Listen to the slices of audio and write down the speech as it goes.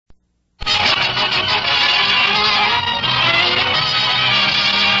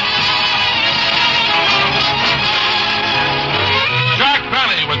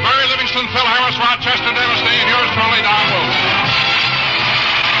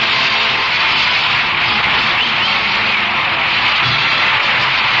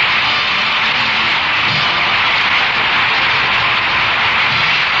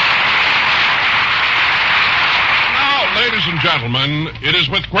gentlemen, it is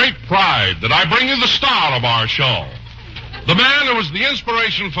with great pride that I bring you the star of our show. The man who was the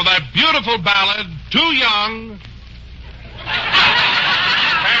inspiration for that beautiful ballad, Too Young.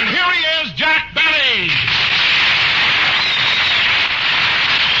 And here he is, Jack Benny.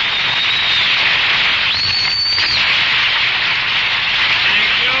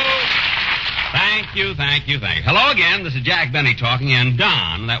 Thank you. Hello again. This is Jack Benny talking. And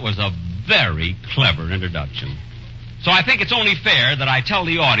Don, that was a very clever introduction. So I think it's only fair that I tell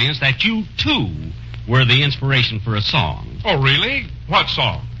the audience that you, too, were the inspiration for a song. Oh, really? What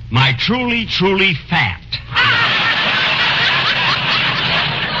song? My Truly, Truly Fat.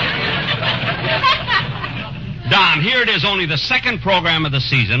 Don, here it is, only the second program of the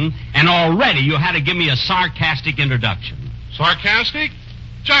season, and already you had to give me a sarcastic introduction. Sarcastic?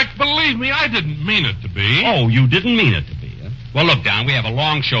 Jack, believe me, I didn't mean it to be. Oh, you didn't mean it to be, huh? Well, look, Don, we have a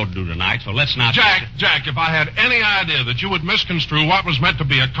long show to do tonight, so let's not... Jack, if I had any idea that you would misconstrue what was meant to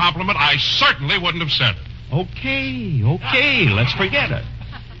be a compliment, I certainly wouldn't have said it. Okay, let's forget it.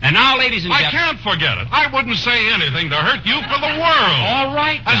 And now, ladies and gentlemen... I can't forget it. I wouldn't say anything to hurt you for the world. All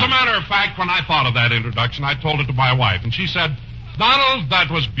right, As a matter of fact, when I thought of that introduction, I told it to my wife, and she said, Donald, that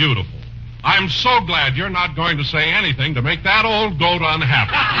was beautiful. I'm so glad you're not going to say anything to make that old goat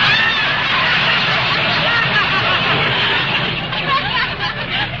unhappy.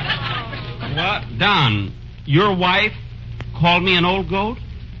 What? Don, your wife called me an old goat?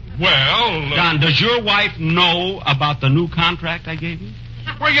 Well... Don, does your wife know about the new contract I gave you?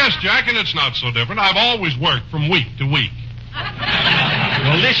 Well, yes, Jack, and it's not so different. I've always worked from week to week.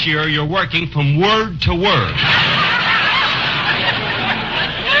 Well, this year you're working from word to word.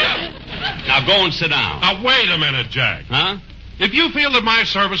 Now go and sit down. Now, wait a minute, Jack. Huh? If you feel that my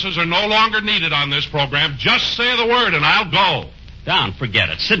services are no longer needed on this program, just say the word and I'll go. Don, forget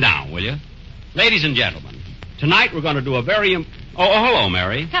it. Sit down, will you? Ladies and gentlemen, tonight we're going to do a very... Oh, hello,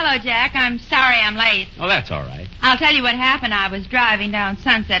 Mary. Hello, Jack. I'm sorry I'm late. Oh, that's all right. I'll tell you what happened. I was driving down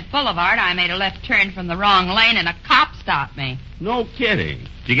Sunset Boulevard. I made a left turn from the wrong lane, and a cop stopped me. No kidding.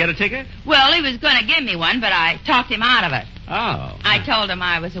 Did you get a ticket? Well, he was going to give me one, but I talked him out of it. Oh. I told him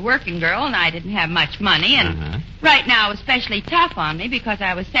I was a working girl, and I didn't have much money, and right now it was especially tough on me because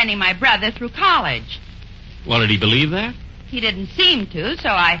I was sending my brother through college. Well, did he believe that? He didn't seem to, so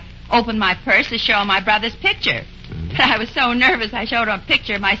I opened my purse to show him my brother's picture. But I was so nervous I showed him a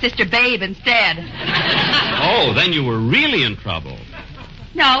picture of my sister Babe instead. Oh, then you were really in trouble.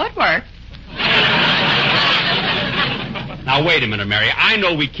 No, it worked. Now, wait a minute, Mary. I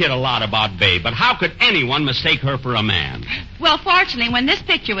know we kid a lot about Babe, but how could anyone mistake her for a man? Well, fortunately, when this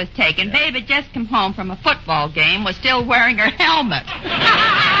picture was taken, Babe had just come home from a football game, was still wearing her helmet.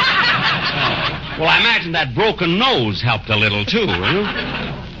 Well, I imagine that broken nose helped a little, too.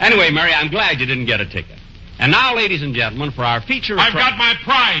 Anyway, Mary, I'm glad you didn't get a ticket. And now, ladies and gentlemen, for our feature... I've got my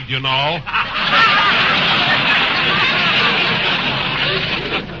pride, you know.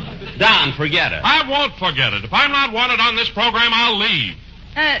 Don, forget it. I won't forget it. If I'm not wanted on this program, I'll leave.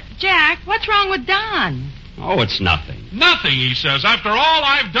 Jack, what's wrong with Don? Oh, it's nothing. Nothing, he says, after all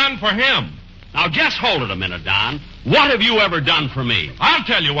I've done for him. Now, just hold it a minute, Don. What have you ever done for me? I'll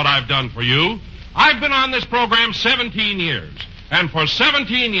tell you what I've done for you. I've been on this program 17 years. And for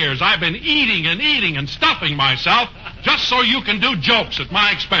 17 years, I've been eating and stuffing myself just so you can do jokes at my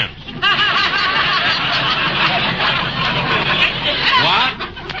expense. What?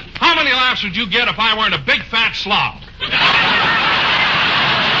 How many laughs would you get if I weren't a big fat slob?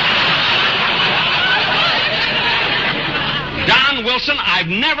 Don Wilson, I've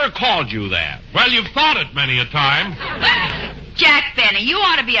never called you that. Well, you've thought it many a time. Jack Benny, you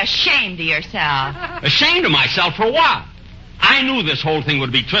ought to be ashamed of yourself. Ashamed of myself for what? I knew this whole thing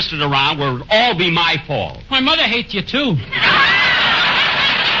would be twisted around where it would all be my fault. My mother hates you, too.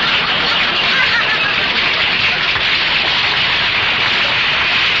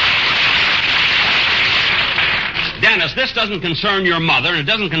 Dennis, this doesn't concern your mother, and it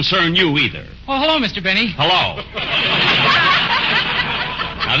doesn't concern you either. Oh, hello, Mr. Benny. Hello.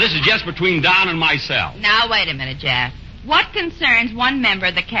 Now, this is just between Don and myself. Now, wait a minute, Jack. What concerns one member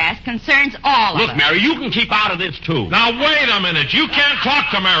of the cast concerns all of us. Look, Mary, you can keep out of this, too. Now, wait a minute. You can't talk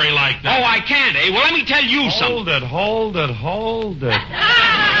to Mary like that. Oh, I can't, eh? Well, let me tell you something. Hold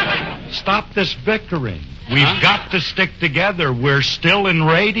it. Stop this bickering. We've got to stick together. We're still in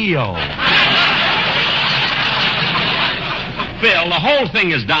radio. Phil, the whole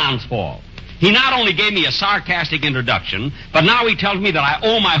thing is Don's fault. He not only gave me a sarcastic introduction, but now he tells me that I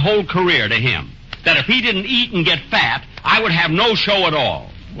owe my whole career to him. That if he didn't eat and get fat, I would have no show at all.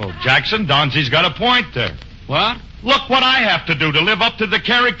 Well, Jackson, Donzy's got a point there. What? Look what I have to do to live up to the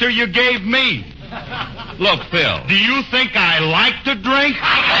character you gave me. Look, Phil. Do you think I like to drink?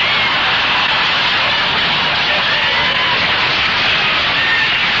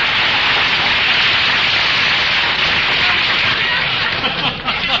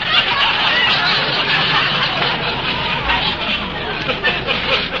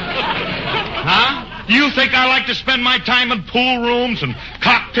 Huh? Do you think I like to spend my time in pool rooms and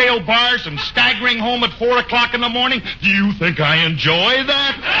cocktail bars and staggering home at 4 o'clock in the morning? Do you think I enjoy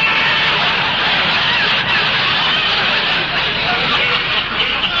that?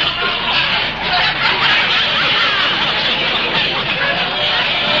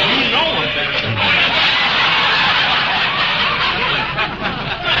 You know him better than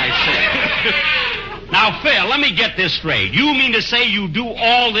I say. Now, Phil, let me get this straight. You mean to say you do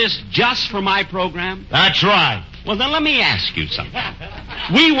all this just for my program? That's right. Well, then let me ask you something.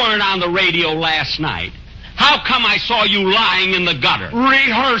 We weren't on the radio last night. How come I saw you lying in the gutter?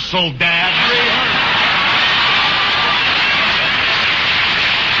 Rehearsal, Dad. Rehearsal.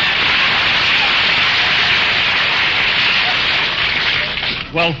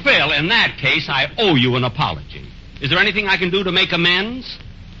 Well, Phil, in that case, I owe you an apology. Is there anything I can do to make amends?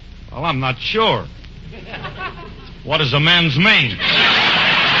 Well, I'm not sure. What does amends mean?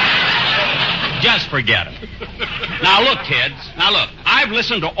 Just forget it. Now, look, kids. I've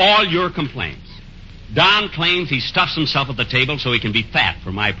listened to all your complaints. Don claims he stuffs himself at the table so he can be fat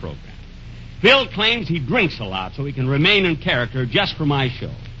for my program. Bill claims he drinks a lot so he can remain in character just for my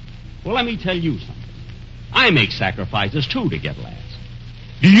show. Well, let me tell you something. I make sacrifices, too, to get laughs.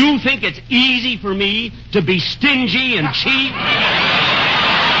 Do you think it's easy for me to be stingy and cheap?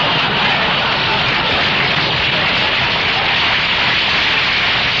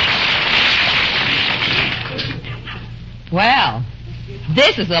 Well,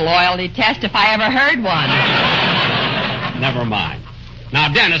 this is a loyalty test if I ever heard one. Never mind. Now,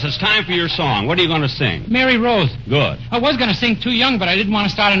 Dennis, it's time for your song. What are you going to sing? Mary Rose. Good. I was going to sing Too Young, but I didn't want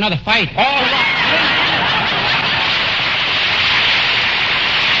to start another fight. All right.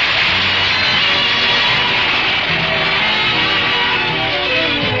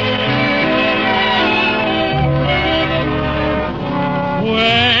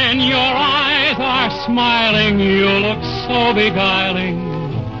 When your eyes are smiling, you look so beguiling.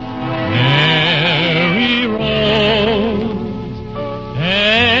 Mary Rose.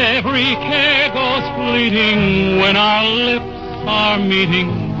 Every care goes fleeting when our lips are meeting.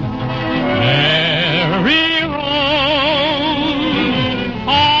 Mary Rose,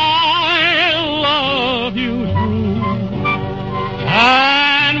 I love you true,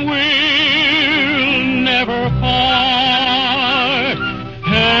 and we'll never part.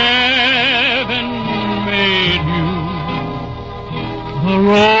 Heaven made you the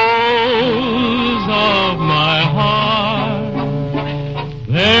rose of my heart.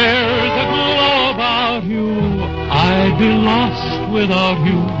 There's a glow about you, I'd be lost without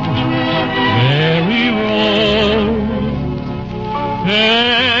you, Mary Rose.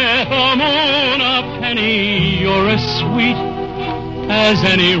 If the moon a penny, you're as sweet as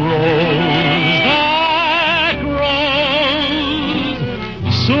any rose that grows.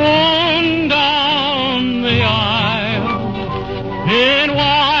 Soon down the aisle in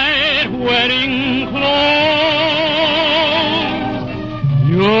white wedding clothes,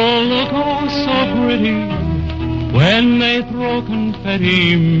 you'll look oh so pretty when they throw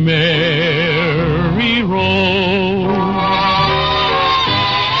confetti, Mary Rose.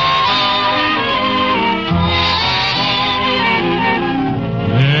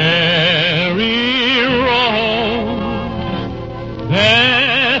 Mary Rose,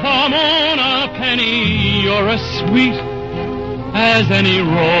 if I'm on a penny, you're as sweet as any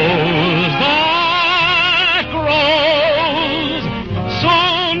rose that grows.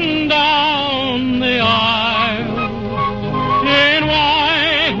 Soon down the aisle in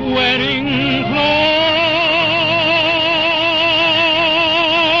white wedding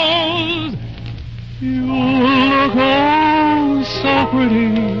clothes, you look oh so pretty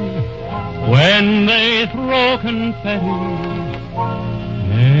when they throw confetti,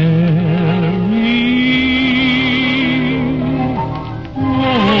 Mary Rose.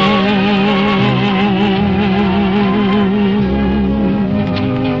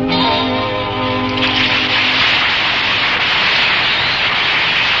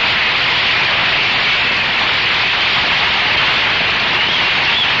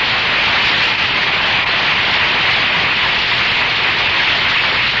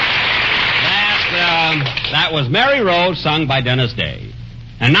 That was Mary Rose, sung by Dennis Day.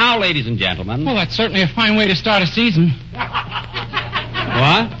 And now, ladies and gentlemen... Well, that's certainly a fine way to start a season.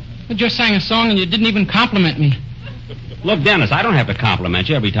 What? I just sang a song and you didn't even compliment me. Look, Dennis, I don't have to compliment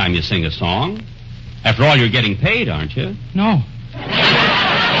you every time you sing a song. After all, you're getting paid, aren't you? No.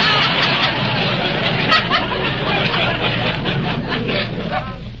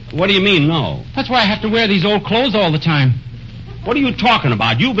 What do you mean, no? That's why I have to wear these old clothes all the time. What are you talking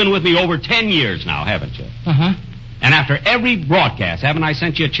about? You've been with me over 10 years now, haven't you? Uh-huh. And after every broadcast, haven't I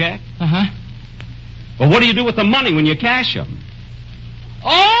sent you a check? Uh-huh. Well, what do you do with the money when you cash them?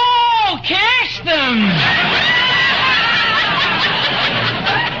 Oh, cash them!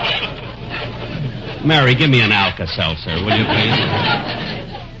 Mary, give me an Alka-Seltzer, will you please?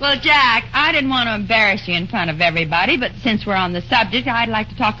 Well, Jack, I didn't want to embarrass you in front of everybody, but since we're on the subject, I'd like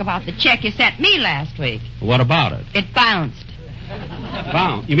to talk about the check you sent me last week. What about it? It bounced.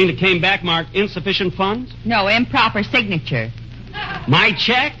 Wow. You mean it came back marked insufficient funds? No, improper signature. My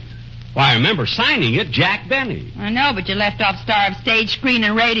check? Why, I remember signing it, Jack Benny. I know, but you left off star of stage, screen,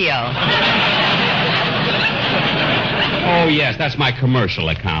 and radio. Oh, yes, that's my commercial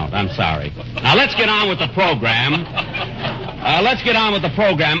account. I'm sorry. Now, let's get on with the program.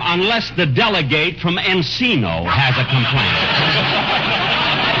 Unless the delegate from Encino has a complaint.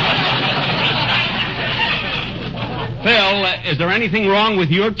 Phil, is there anything wrong with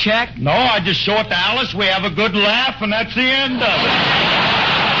your check? No, I just show it to Alice. We have a good laugh, and that's the end of it.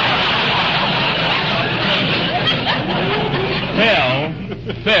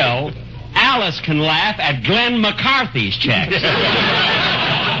 Phil, Alice can laugh at Glenn McCarthy's checks.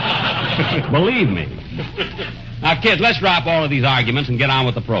 Believe me. Now, kids, let's drop all of these arguments and get on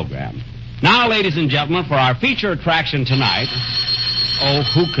with the program. Now, ladies and gentlemen, for our feature attraction tonight... Oh,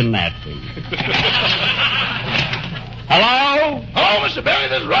 who can that be? Hello? Hello, Mr. Benny.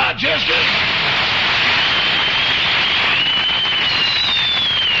 This is Rochester.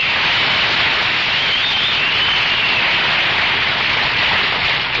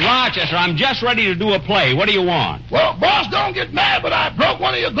 Rochester, I'm just ready to do a play. What do you want? Well, boss, don't get mad, but I broke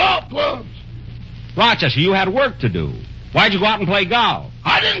one of your golf clubs. Rochester, you had work to do. Why'd you go out and play golf?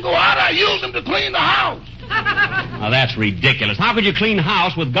 I didn't go out. I used them to clean the house. Now, that's ridiculous. How could you clean a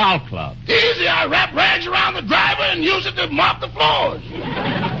house with golf clubs? Easy. I wrapped rags around the driver and used it to mop the floors.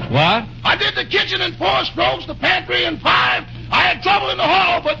 What? I did the kitchen in 4 strokes, the pantry in 5. I had trouble in the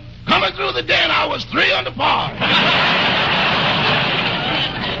hall, but coming through the den, I was 3 under par.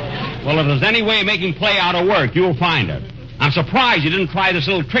 Well, if there's any way of making play out of work, you'll find it. I'm surprised you didn't try this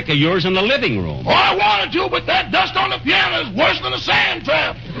little trick of yours in the living room. Oh, I wanted to, but that dust on the piano is worse than a sand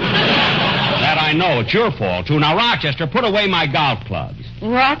trap. That I know. It's your fault, too. Now, Rochester, put away my golf clubs.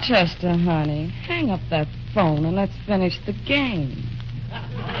 Rochester, honey, hang up that phone and let's finish the game.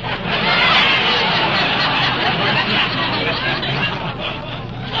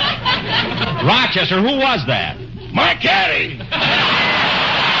 Rochester, who was that? My caddy.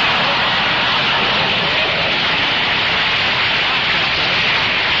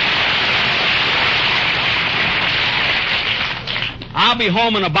 I'll be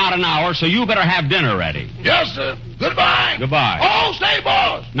home in about an hour, so you better have dinner ready. Yes, sir. Goodbye. Goodbye. Oh, say,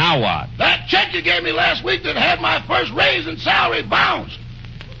 boss. Now what? That check you gave me last week that had my first raise in salary bounced.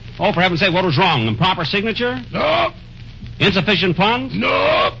 Oh, for heaven's sake, what was wrong? Improper signature? No. Insufficient funds?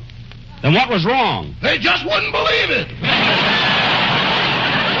 No. Then what was wrong? They just wouldn't believe it.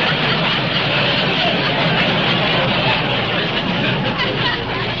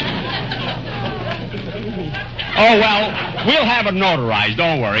 Oh, well, we'll have it notarized.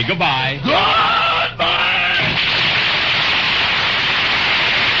 Don't worry. Goodbye. Goodbye.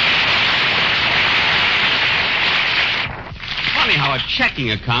 Funny how a checking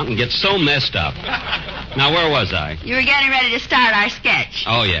account can get so messed up. Now, where was I? You were getting ready to start our sketch.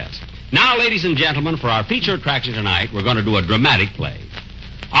 Oh, yes. Now, ladies and gentlemen, for our feature attraction tonight, we're going to do a dramatic play.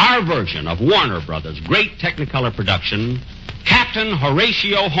 Our version of Warner Brothers' great Technicolor production, Captain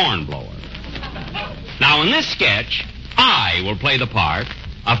Horatio Hornblower. Now, in this sketch, I will play the part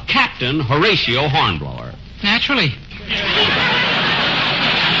of Captain Horatio Hornblower. Naturally.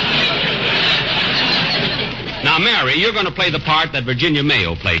 Now, Mary, you're going to play the part that Virginia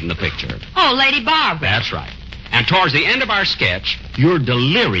Mayo played in the picture. Oh, Lady Barbara. That's right. And towards the end of our sketch, you're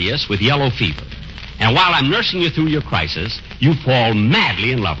delirious with yellow fever. And while I'm nursing you through your crisis, you fall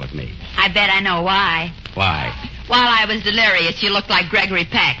madly in love with me. I bet I know why. Why? While I was delirious, you looked like Gregory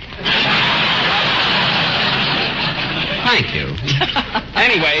Peck. Thank you.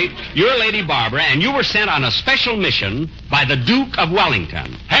 Anyway, you're Lady Barbara, and you were sent on a special mission by the Duke of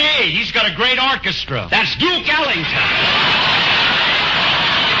Wellington. Hey, he's got a great orchestra. That's Duke Ellington.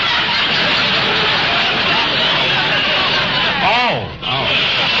 Oh.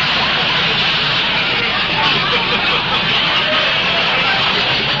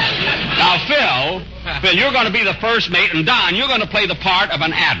 Now, Phil, Phil, you're going to be the first mate, and Don, you're going to play the part of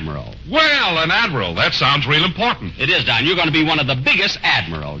an admiral. Well, an admiral. That sounds real important. It is, Don. You're going to be one of the biggest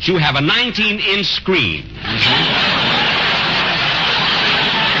admirals. You have a 19-inch screen.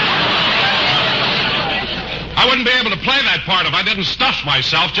 I wouldn't be able to play that part if I didn't stuff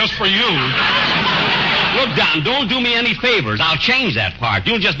myself just for you. Look, Don, don't do me any favors. I'll change that part.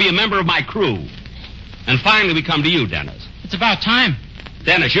 You'll just be a member of my crew. And finally, we come to you, Dennis. It's about time.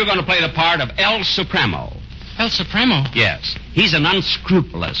 Dennis, you're going to play the part of El Supremo. El Supremo? Yes. He's an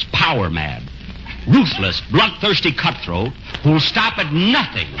unscrupulous, power-mad, ruthless, bloodthirsty cutthroat who'll stop at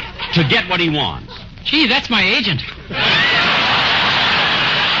nothing to get what he wants. Gee, that's my agent.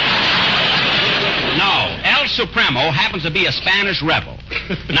 No, El Supremo happens to be a Spanish rebel.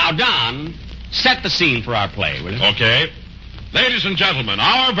 Now, Don, set the scene for our play, will you? Okay. Ladies and gentlemen,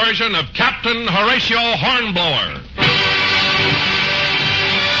 our version of Captain Horatio Hornblower.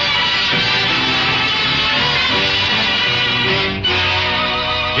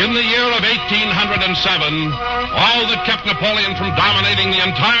 In the year of 1807, all that kept Napoleon from dominating the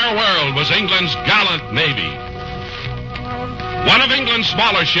entire world was England's gallant navy. One of England's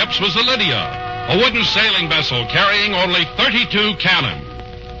smaller ships was the Lydia, a wooden sailing vessel carrying only 32 cannon.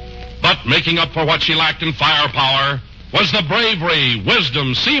 But making up for what she lacked in firepower was the bravery,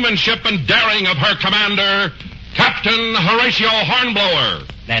 wisdom, seamanship, and daring of her commander, Captain Horatio Hornblower.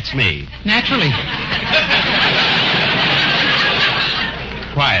 That's me. Naturally.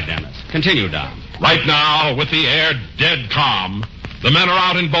 Quiet, Dennis. Continue, Don. Right now, with the air dead calm, the men are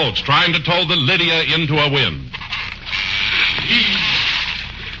out in boats trying to tow the Lydia into a wind.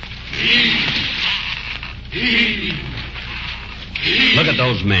 Look at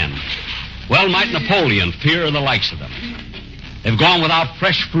those men. Well might Napoleon fear the likes of them. They've gone without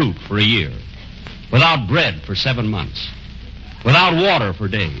fresh fruit for a year, without bread for 7 months, without water for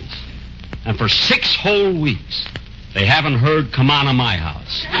days, and for 6 whole weeks, they haven't heard "Come On to My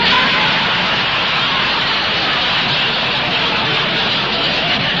House."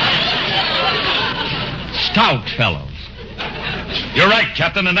 Stout fellows. You're right,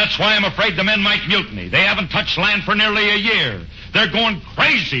 Captain, and that's why I'm afraid the men might mutiny. They haven't touched land for nearly a year. They're going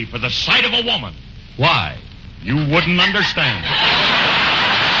crazy for the sight of a woman. Why? You wouldn't understand.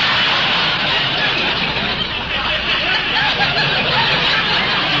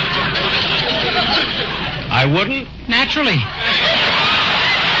 I wouldn't? Naturally.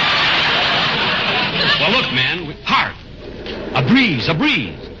 Well, look, man. Hark. A breeze, a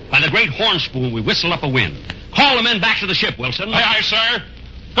breeze. By the great horn spoon, we whistle up a wind. Call the men back to the ship, Wilson. Aye, aye, sir.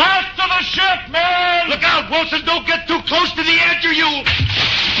 Back to the ship, man! Look out, Wilson. Don't get too close to the edge or you'll...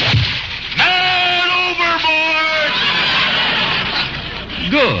 Man overboard!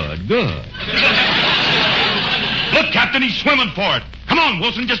 Good, good. Look, Captain, he's swimming for it. Come on,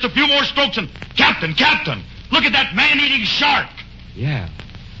 Wilson, just a few more strokes and... Captain, look at that man-eating shark. Yeah.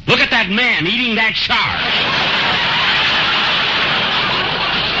 Look at that man eating that shark.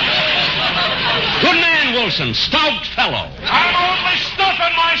 Good man, Wilson. Stout fellow. I'm only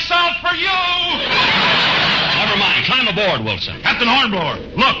stuffing myself for you. Never mind. Climb aboard, Wilson. Captain Hornblower,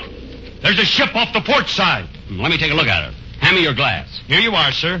 look. There's a ship off the port side. Let me take a look at her. Hand me your glass. Here you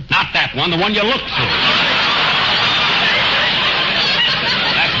are, sir. Not that one, the one you looked through.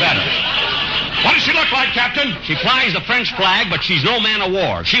 That's better. What does she look like, Captain? She flies the French flag, but she's no man of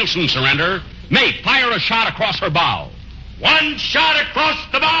war. She'll soon surrender. Mate, fire a shot across her bow. One shot across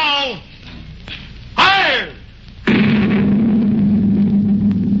the bow. Fire!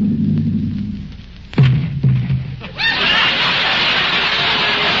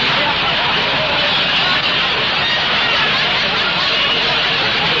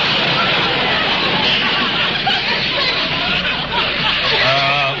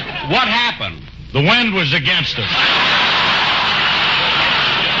 What happened? The wind was against us.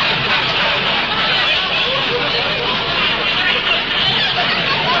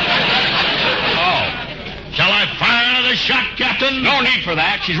 Shall I fire another shot, Captain? No need for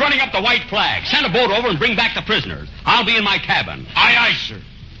that. She's running up the white flag. Send a boat over and bring back the prisoners. I'll be in my cabin. Aye, aye, sir.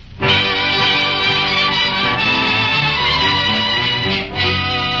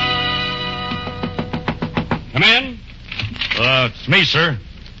 Come in. It's me, sir.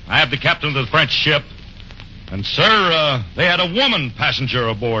 I have the captain of the French ship. And, sir, they had a woman passenger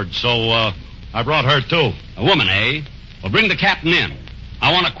aboard, so I brought her, too. A woman, eh? Well, bring the captain in.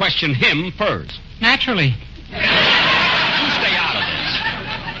 I want to question him first. Naturally. You stay out of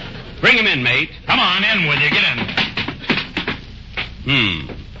this. Bring him in, mate. Come on, in with you. Get in.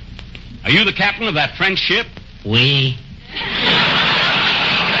 Are you the captain of that French ship? Oui.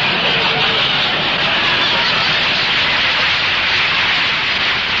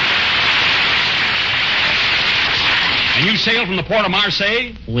 sail from the port of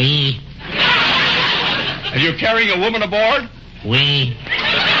Marseille? Oui. Are you carrying a woman aboard? Oui.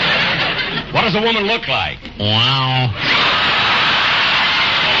 What does a woman look like? Wow.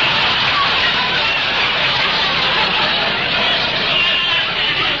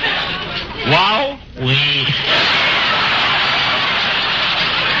 Wow? Oui.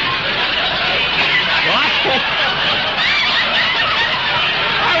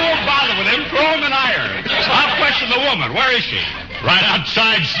 I won't bother with him. Throw him in iron. I'll question the woman. Where is she? Right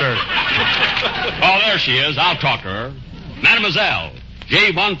outside, sir. Oh, there she is. I'll talk to her. Mademoiselle,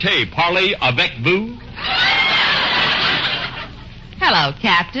 je vante parler avec vous? Hello,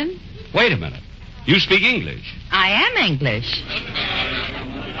 Captain. Wait a minute. You speak English. I am English.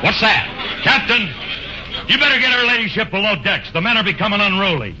 What's that? Captain, you better get her ladyship below decks. The men are becoming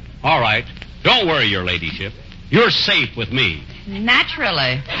unruly. All right. Don't worry, your ladyship. You're safe with me.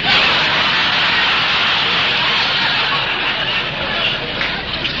 Naturally.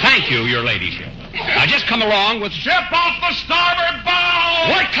 Thank you, your ladyship. Now just come along with... Ship off the starboard bow!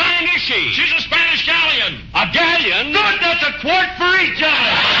 What kind is she? She's a Spanish galleon. A galleon? Good, that's a quart for each of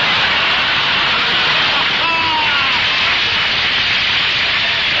us.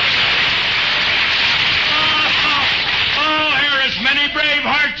 Oh, here as many brave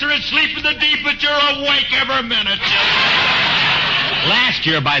hearts are asleep in the deep, but you're awake every minute. Last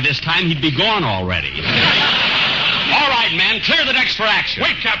year, by this time, he'd be gone already. All right, men, clear the decks for action.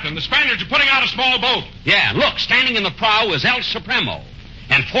 Wait, Captain, the Spaniards are putting out a small boat. Yeah, look, standing in the prow is El Supremo,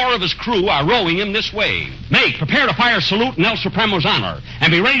 and 4 of his crew are rowing him this way. Make, prepare to fire a salute in El Supremo's honor,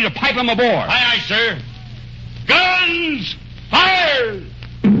 and be ready to pipe him aboard. Aye, aye, sir. Guns, fire!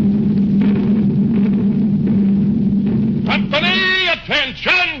 Company,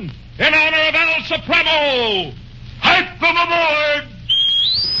 attention! In honor of El Supremo, pipe them aboard!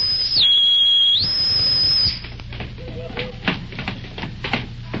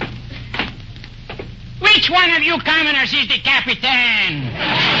 Which one of you commoners is the Capitan?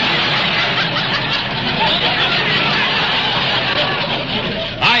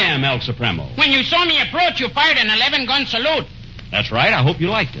 I am El Supremo. When you saw me approach, you fired an 11-gun salute. That's right. I hope you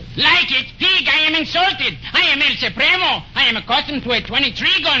liked it. Like it? Pig, I am insulted. I am El Supremo. I am accustomed to a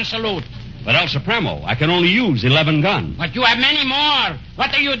 23-gun salute. But El Supremo, I can only use 11 guns. But you have many more.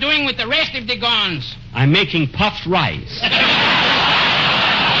 What are you doing with the rest of the guns? I'm making puffed rice.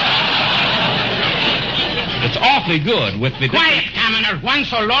 It's awfully good with the... Quiet, commoner. One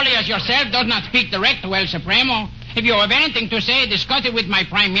so lowly as yourself does not speak direct to El Supremo. If you have anything to say, discuss it with my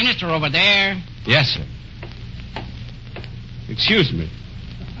Prime Minister over there. Yes, sir. Excuse me.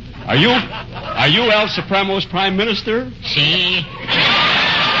 Are you El Supremo's Prime Minister? See?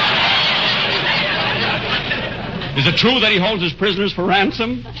 Is it true that he holds his prisoners for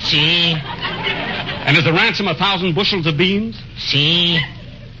ransom? See? And is the ransom 1,000 bushels of beans? See?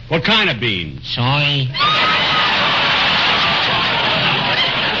 What kind of beans? Soy.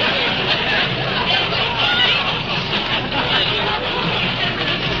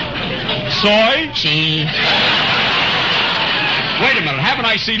 Soy? See? Wait a minute. Haven't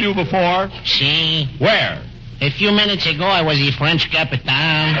I seen you before? See? Where? A few minutes ago, I was the French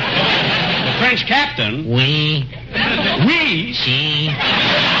Capitan. The French captain? Oui. We? See?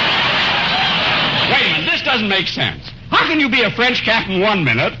 Wait a minute. This doesn't make sense. How can you be a French captain one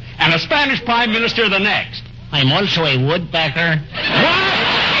minute and a Spanish prime minister the next? I'm also a woodpecker. What?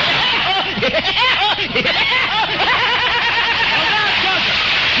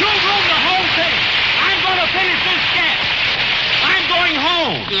 You ruined the whole thing. I'm going to finish this sketch. I'm going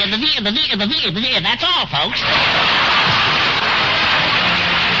home. That's all, folks.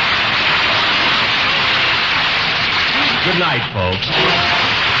 Good night, folks.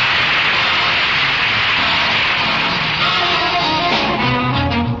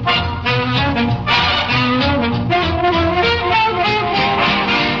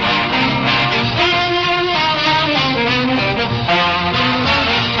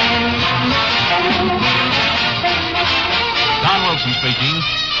 Speaking.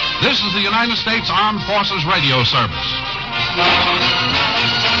 This is the United States Armed Forces Radio Service.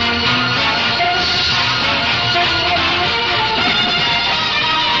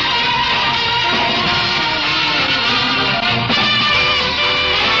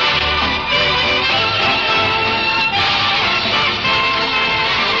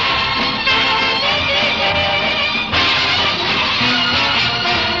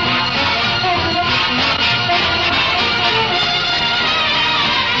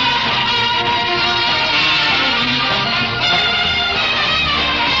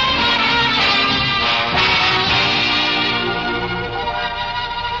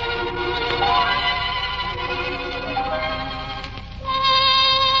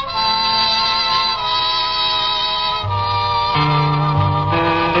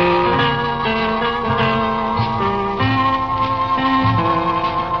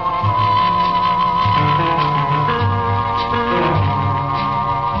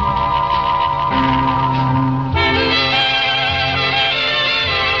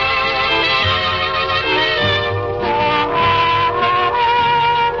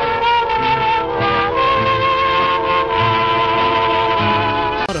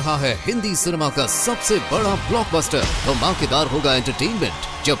 Hindi cinema का सबसे बड़ा blockbuster धमाकेदार होगा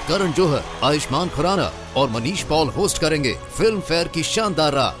entertainment जब करण जौहर, आयुष्मान खुराना और Manish Paul host करेंगे film fair की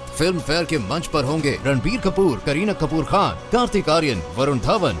शानदार रात। फिल्म फेयर के मंच पर होंगे रणबीर कपूर, करीना कपूर खान, कार्तिक आर्यन, वरुण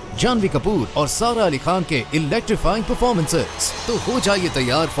धवन, जानवी कपूर और सारा अली खान के इलेक्ट्रीफाइंग परफॉर्मेंसेस। तो हो जाइए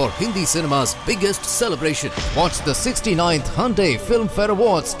तैयार for Hindi cinema's biggest celebration. Watch the 69th Hyundai Film Fair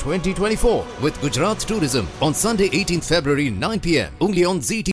Awards 2024 with Gujarat Tourism on Sunday 18th February 9 p.m. only on ZT.